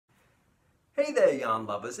Hey there yarn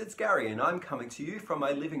lovers, it's Gary and I'm coming to you from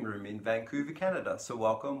my living room in Vancouver, Canada. So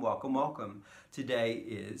welcome, welcome, welcome. Today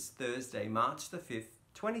is Thursday, March the 5th,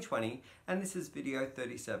 2020 and this is video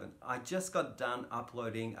 37. I just got done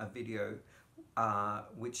uploading a video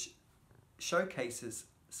which showcases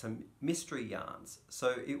some mystery yarns.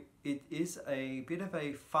 So it is a bit of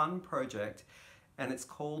a fun project and it's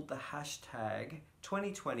called the hashtag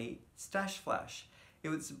 2020 Stash Flash. It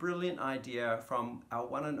was a brilliant idea from our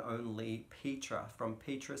one and only Petra from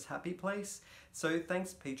Petra's Happy Place. So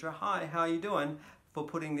thanks Petra, hi, how are you doing, for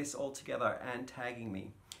putting this all together and tagging me.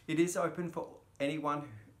 It is open for anyone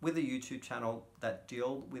with a YouTube channel that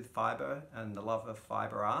deal with fiber and the love of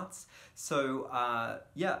fiber arts. So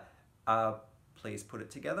please put it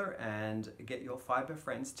together and get your fiber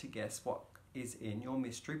friends to guess what is in your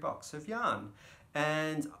mystery box of yarn.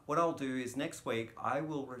 And what I'll do is next week I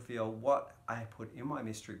will reveal what I put in my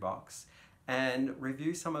mystery box and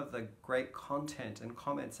review some of the great content and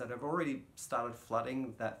comments that have already started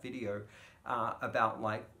flooding that video about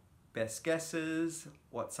like best guesses,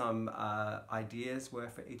 what some ideas were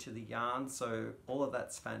for each of the yarns. So all of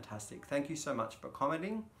that's fantastic. Thank you so much for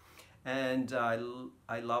commenting. And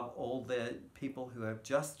I love all the people who have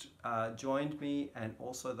just joined me and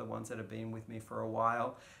also the ones that have been with me for a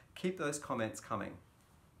while. Keep those comments coming.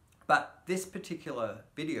 But this particular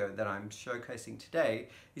video that I'm showcasing today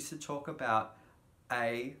is to talk about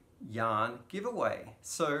a yarn giveaway.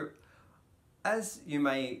 So as you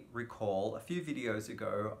may recall, a few videos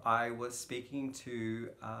ago, I was speaking to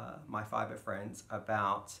my fiber friends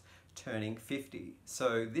about turning 50.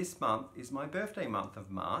 So this month is my birthday month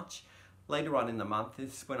of March. Later on in the month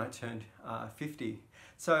is when I turned 50.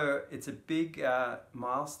 So it's a big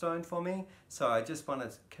milestone for me. So I just want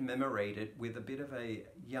to commemorate it with a bit of a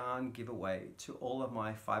yarn giveaway to all of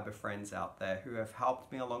my fiber friends out there who have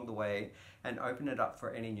helped me along the way and open it up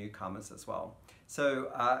for any newcomers as well.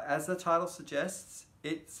 So as the title suggests,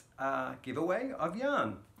 it's a giveaway of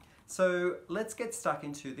yarn. So let's get stuck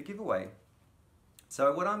into the giveaway.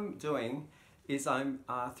 So what I'm doing is I'm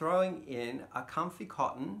throwing in a comfy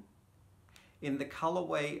cotton in the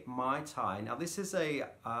colorway Mai Tai. Now this is a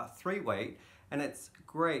 3-weight and it's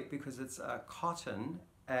great because it's a cotton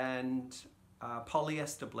and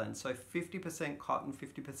polyester blend. So 50% cotton,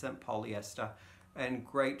 50% polyester, and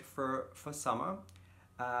great for summer.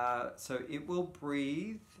 So it will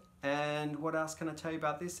breathe. And what else can I tell you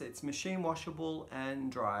about this? It's machine washable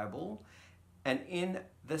and dryable. And in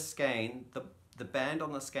the skein, the band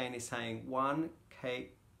on the skein is saying 1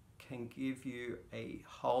 cake can give you a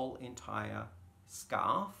whole entire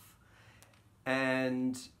scarf,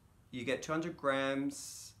 and you get 200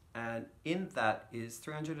 grams, and in that is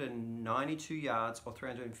 392 yards or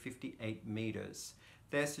 358 meters.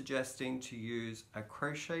 They're suggesting to use a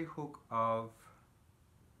crochet hook of,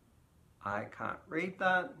 I can't read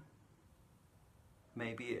that,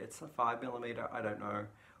 maybe it's a 5mm, I don't know,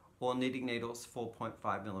 or knitting needles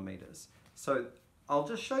 4.5 millimeters. So I'll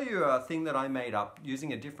just show you a thing that I made up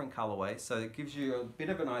using a different colorway, so it gives you a bit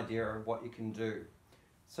of an idea of what you can do.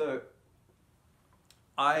 So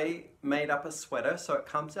I made up a sweater, so it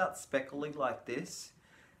comes out speckly like this,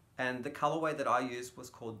 and the colorway that I used was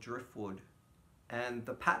called Driftwood, and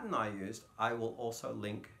the pattern I used I will also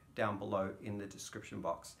link down below in the description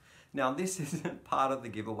box. Now this isn't part of the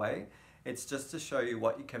giveaway, it's just to show you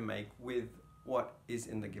what you can make with what is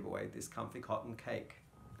in the giveaway, this comfy cotton cake.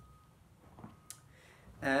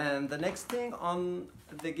 And the next thing on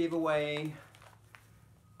the giveaway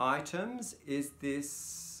items is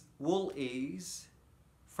this Wool Ease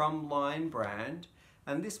from Line brand,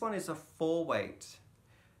 and this one is a 4-weight,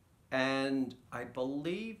 and I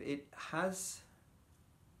believe it has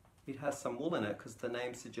some wool in it because the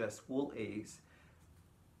name suggests Wool Ease.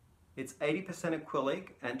 It's 80% acrylic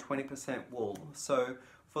and 20% wool. So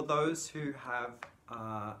for those who have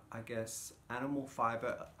I guess animal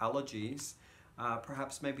fiber allergies,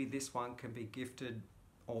 perhaps maybe this one can be gifted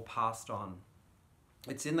or passed on.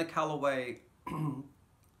 It's in the colorway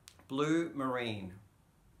Blue Marine.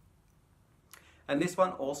 And this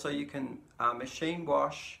one also you can machine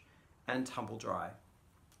wash and tumble dry.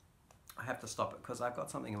 I have to stop it because I've got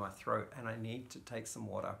something in my throat and I need to take some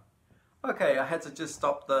water. Okay, I had to just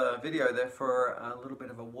stop the video there for a little bit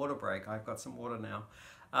of a water break. I've got some water now.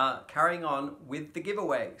 Carrying on with the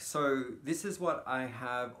giveaway. So this is what I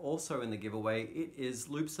have also in the giveaway. It is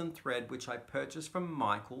loops and thread, which I purchased from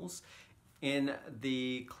Michael's in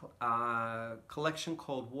the collection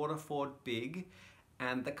called Waterford Big,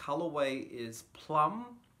 and the colorway is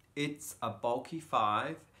Plum. It's a bulky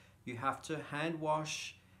 5. You have to hand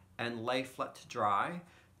wash and lay flat to dry.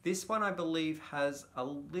 This one I believe has a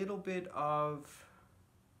little bit of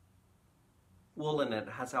wool in it,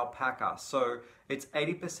 it has alpaca. So it's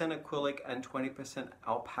 80% acrylic and 20%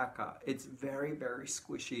 alpaca. It's very, very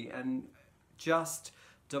squishy and just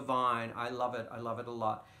divine. I love it. I love it a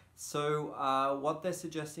lot. So what they're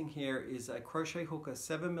suggesting here is a crochet hook of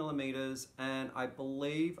 7mm, and I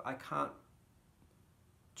believe, I can't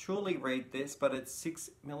truly read this, but it's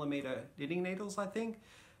 6mm knitting needles, I think.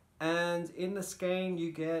 And in the skein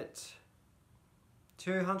you get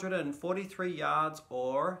 243 yards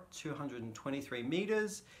or 223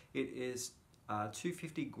 meters. It is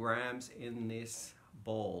 250 grams in this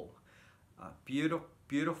ball. Beautiful,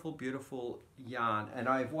 beautiful, beautiful yarn. And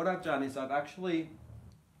what I've done is I've actually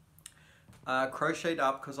crocheted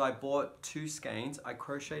up, because I bought 2 skeins, I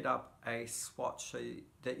crocheted up a swatch so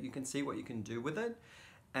that you can see what you can do with it.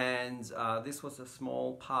 And this was a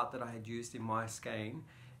small part that I had used in my skein,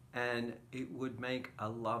 and it would make a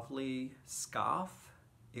lovely scarf.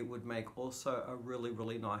 It would make also a really,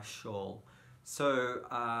 really nice shawl. So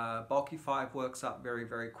Bulky 5 works up very,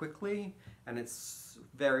 very quickly, and it's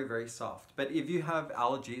very, very soft. But if you have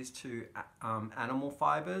allergies to animal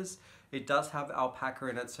fibers, it does have alpaca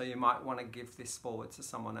in it, so you might want to give this forward to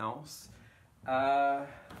someone else.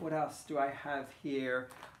 What else do I have here?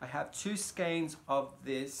 I have 2 skeins of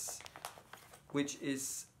this, which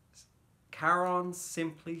is Caron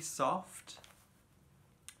Simply Soft,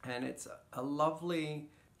 and it's a lovely,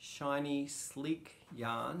 shiny, sleek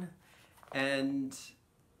yarn. And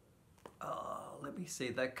let me see,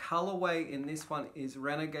 the colorway in this one is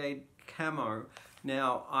Renegade Camo.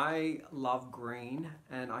 Now, I love green,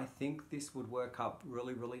 and I think this would work up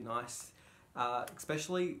really, really nice.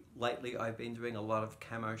 Especially lately, I've been doing a lot of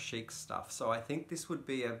camo chic stuff. So I think this would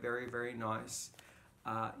be a very, very nice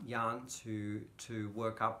yarn to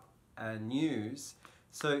work up and use.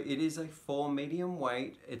 So it is a 4 medium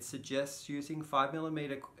weight. It suggests using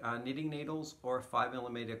 5mm knitting needles or a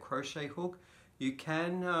 5mm crochet hook. You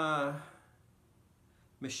can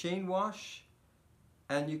machine wash,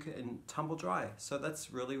 and you can tumble dry. So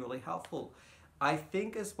that's really, really helpful. I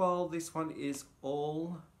think as well this one is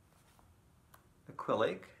all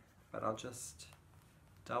acrylic, but I'll just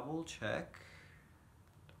double check.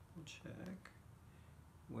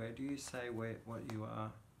 Where do you say what you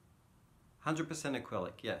are? 100%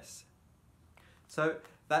 acrylic, yes. So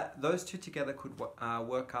those two together could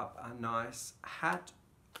work up a nice hat,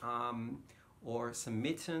 or some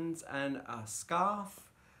mittens and a scarf,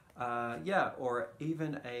 yeah, or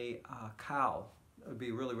even a cowl. It would be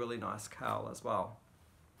a really, really nice cowl as well.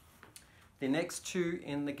 The next 2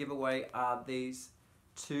 in the giveaway are these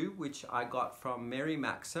 2, which I got from Mary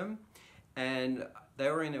Maxim, and they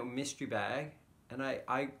were in a mystery bag, and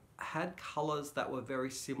I had colors that were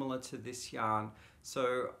very similar to this yarn,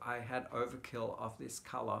 so I had overkill of this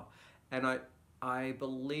color, and I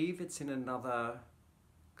believe it's in another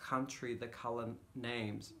country, the color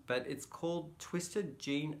names, but it's called Twisted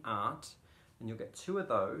Jean Art, and you'll get 2 of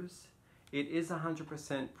those. It is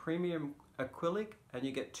 100% premium acrylic, and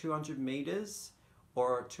you get 200 meters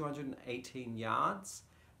or 218 yards.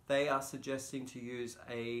 They are suggesting to use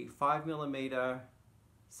a 5mm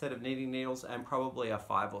set of knitting needles, and probably a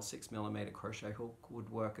 5 or 6mm crochet hook would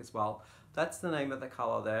work as well. That's the name of the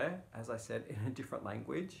color there, as I said, in a different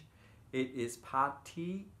language. It is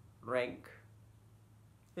Parti Rank.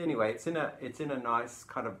 Anyway, it's in a nice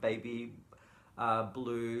kind of baby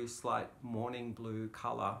blue, slight morning blue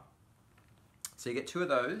color. So you get 2 of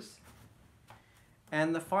those.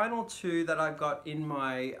 And the final 2 that I've got in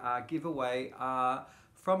my giveaway are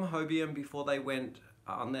from Hobium before they went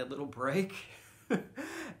on their little break.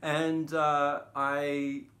 And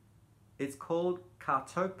it's called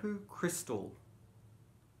Kartopu Crystal.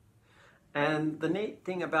 And the neat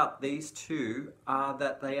thing about these 2 are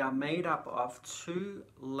that they are made up of 2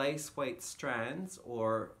 lace weight strands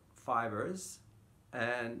or fibers,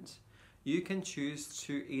 and you can choose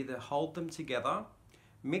to either hold them together,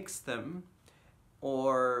 mix them,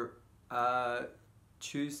 or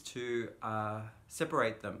choose to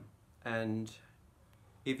separate them. And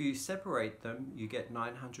if you separate them, you get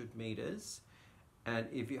 900 meters, and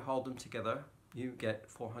if you hold them together, you get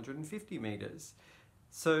 450 meters.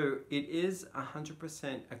 So it is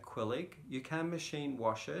 100% acrylic. You can machine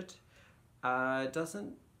wash it. It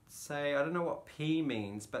doesn't say, I don't know what P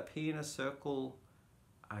means, but P in a circle,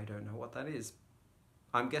 I don't know what that is.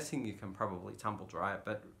 I'm guessing you can probably tumble dry it,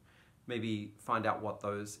 but maybe find out what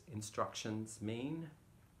those instructions mean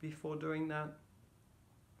before doing that.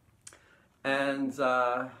 And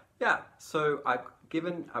yeah, so I've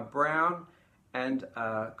given a brown and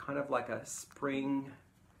kind of like a spring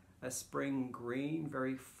green,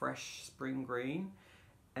 very fresh spring green.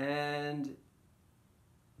 And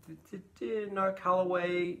no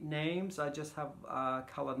colorway names, I just have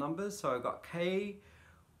color numbers. So I got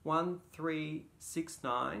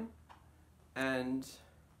K1369 and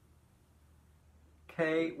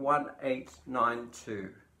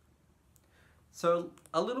K1892. So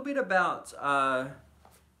a little bit about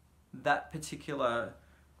that particular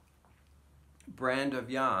brand of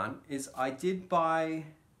yarn is I did buy,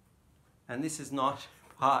 and this is not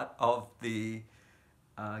part of the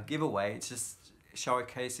giveaway, it's just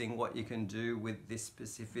showcasing what you can do with this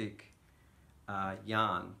specific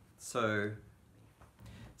yarn. So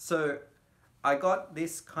I got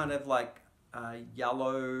this kind of like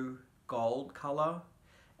yellow gold color,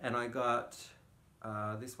 and I got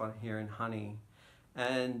this one here in honey.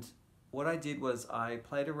 And what I did was I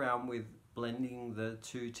played around with blending the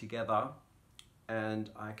two together, and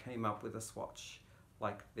I came up with a swatch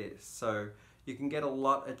like this. So you can get a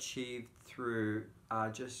lot achieved through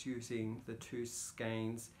just using the two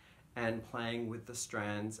skeins and playing with the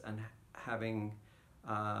strands and having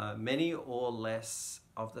many or less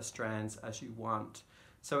of the strands as you want.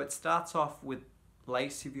 So it starts off with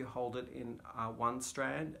lace if you hold it in one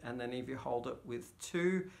strand, and then if you hold it with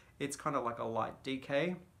two, it's kind of like a light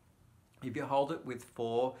DK. If you hold it with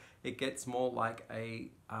four, it gets more like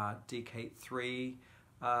a DK3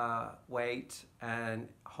 weight, and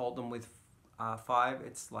hold them with five,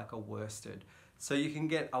 it's like a worsted. So you can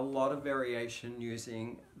get a lot of variation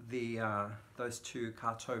using the those two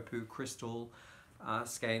Kartopu crystal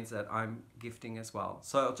skeins that I'm gifting as well.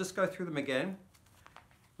 So I'll just go through them again.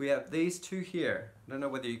 We have these two here. I don't know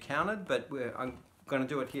whether you counted, but I'm going to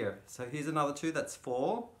do it here. So here's another two, that's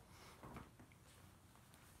 4.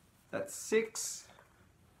 That's 6,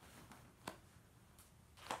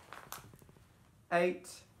 8,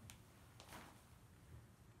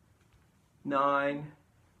 9,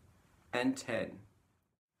 and 10.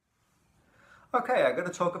 Okay, I've got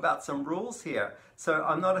to talk about some rules here. So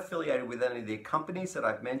I'm not affiliated with any of the companies that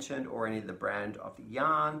I've mentioned or any of the brand of the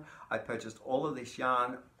yarn. I purchased all of this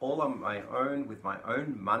yarn all on my own with my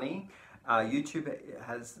own money. YouTube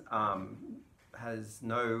has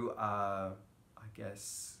no, I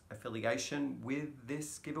guess, affiliation with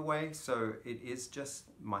this giveaway. So it is just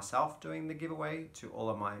myself doing the giveaway to all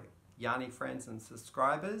of my yarny friends and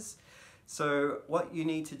subscribers. So what you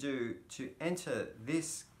need to do to enter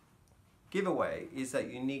this giveaway is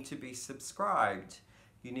that you need to be subscribed.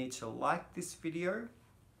 You need to like this video.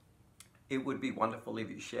 It would be wonderful if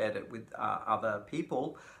you shared it with other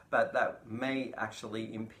people, but that may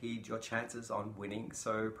actually impede your chances on winning.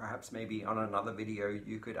 So perhaps maybe on another video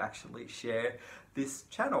you could actually share this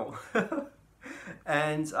channel.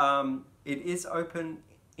 And it is open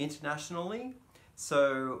internationally.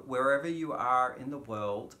 So wherever you are in the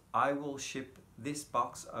world, I will ship this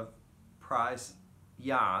box of prize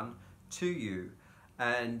yarn to you,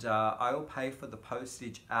 and I will pay for the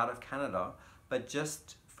postage out of Canada, but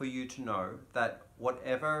just for you to know that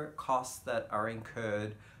whatever costs that are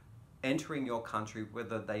incurred entering your country,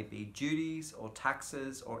 whether they be duties or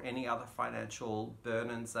taxes or any other financial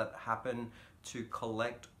burdens that happen to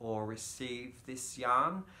collect or receive this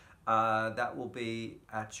yarn, that will be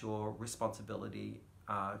at your responsibility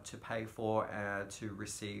to pay for and to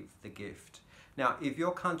receive the gift. Now, if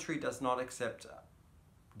your country does not accept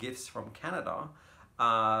gifts from Canada,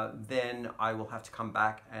 then I will have to come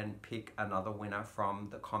back and pick another winner from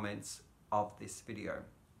the comments of this video.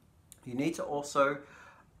 You need to also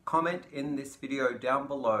comment in this video down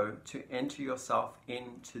below to enter yourself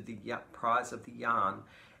into the prize of the yarn.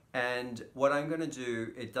 And what I'm going to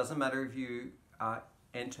do, it doesn't matter if you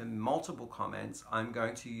enter multiple comments, I'm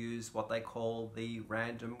going to use what they call the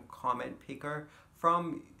random comment picker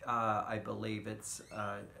from, I believe it's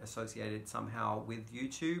associated somehow with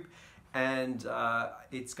YouTube, and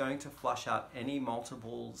it's going to flush out any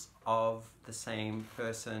multiples of the same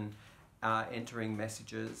person entering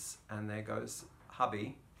messages, and there goes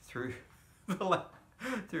hubby through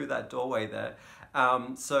through that doorway there.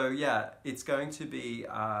 So yeah, it's going to be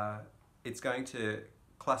it's going to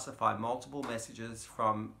classify multiple messages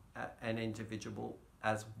from an individual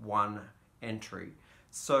as one entry.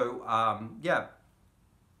 So yeah,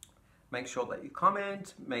 make sure that you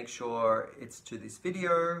comment, make sure it's to this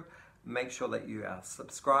video, make sure that you are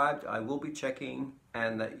subscribed. I will be checking,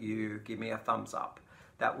 and that you give me a thumbs up.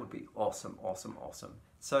 That would be awesome, awesome, awesome.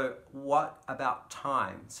 So what about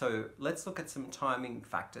time? So let's look at some timing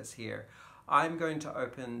factors here. I'm going to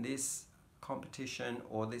open this competition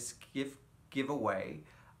or this giveaway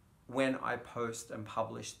when I post and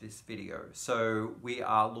publish this video. So we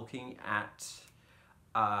are looking at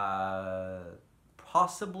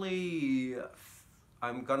possibly,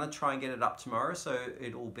 I'm gonna try and get it up tomorrow, so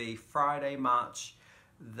it'll be Friday, March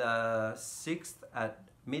the 6th at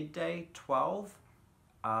midday 12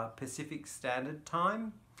 Pacific Standard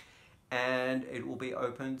Time, and it will be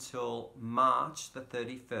open till March the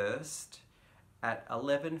 31st at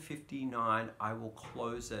 11:59. I will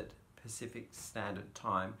close it Pacific Standard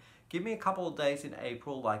Time. Give me a couple of days in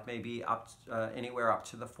April, like maybe anywhere up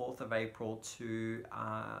to the 4th of April, to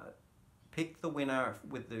pick the winner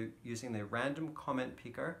with using the random comment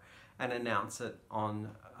picker and announce it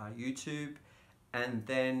on YouTube, and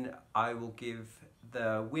then I will give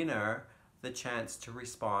the winner the chance to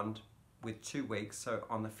respond with 2 weeks. So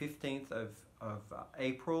on the 15th of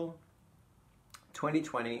April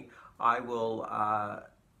 2020, I will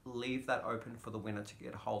leave that open for the winner to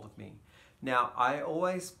get a hold of me. Now, I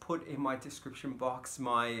always put in my description box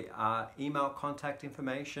my email contact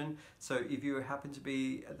information. So if you happen to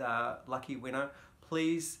be the lucky winner,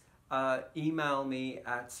 please email me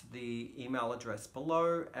at the email address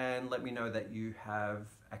below and let me know that you have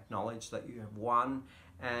acknowledged that you have won,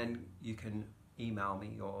 and you can email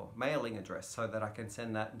me your mailing address so that I can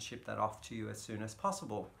send that and ship that off to you as soon as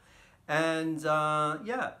possible. And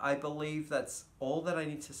yeah, I believe that's all that I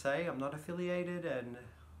need to say. I'm not affiliated, and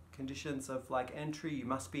conditions of like entry, you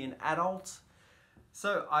must be an adult.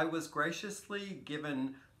 So I was graciously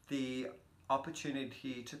given the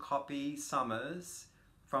opportunity to copy Summers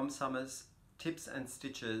from Summers Tips and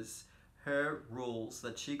Stitches, her rules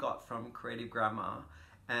that she got from Creative Grammar,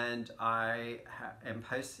 and I am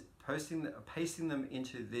pasting them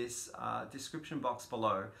into this description box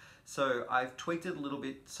below. So I've tweaked it a little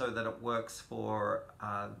bit so that it works for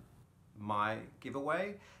my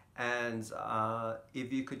giveaway. And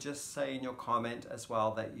if you could just say in your comment as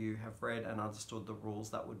well that you have read and understood the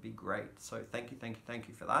rules, that would be great. So thank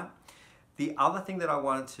you for that. The other thing that I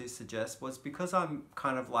wanted to suggest was, because I'm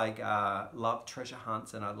kind of like love treasure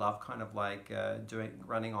hunts, and I love kind of like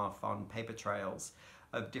running off on paper trails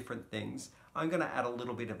of different things, I'm going to add a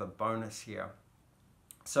little bit of a bonus here.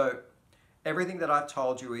 So everything that I've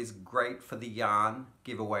told you is great for the yarn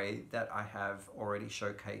giveaway that I have already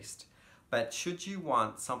showcased. But should you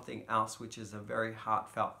want something else, which is a very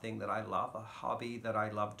heartfelt thing that I love, a hobby that I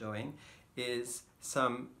love doing, is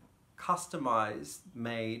some customized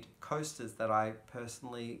made coasters that I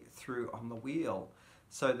personally threw on the wheel.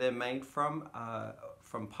 So they're made from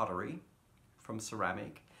pottery, from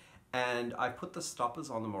ceramic, and I put the stoppers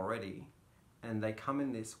on them already, and they come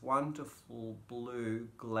in this wonderful blue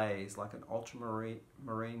glaze, like an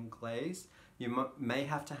ultramarine glaze. You may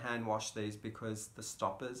have to hand wash these because the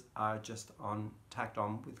stoppers are just tacked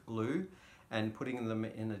on with glue, and putting them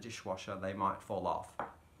in a dishwasher, they might fall off.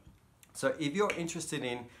 So if you're interested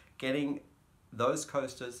in getting those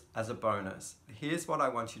coasters as a bonus, here's what I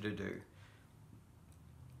want you to do.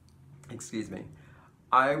 Excuse me.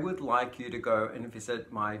 I would like you to go and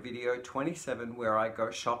visit my video 27, where I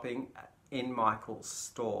go shopping in Michael's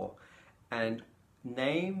store, and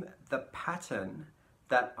name the pattern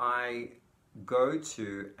that I go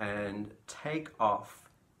to and take off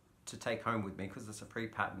to take home with me, because it's a free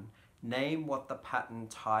pattern. Name what the pattern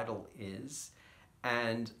title is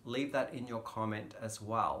and leave that in your comment as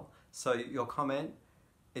well. So your comment,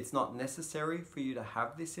 it's not necessary for you to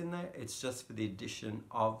have this in there, it's just for the addition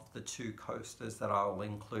of the 2 coasters that I'll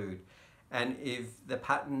include. And if the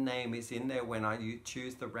pattern name is in there when you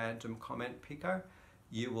choose the random comment picker,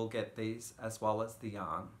 you will get these as well as the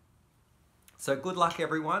yarn. So good luck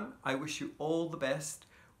everyone. I wish you all the best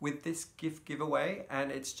with this gift giveaway,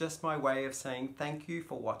 and it's just my way of saying thank you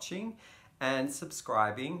for watching and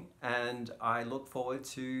subscribing, and I look forward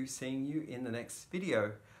to seeing you in the next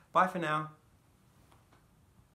video. Bye for now.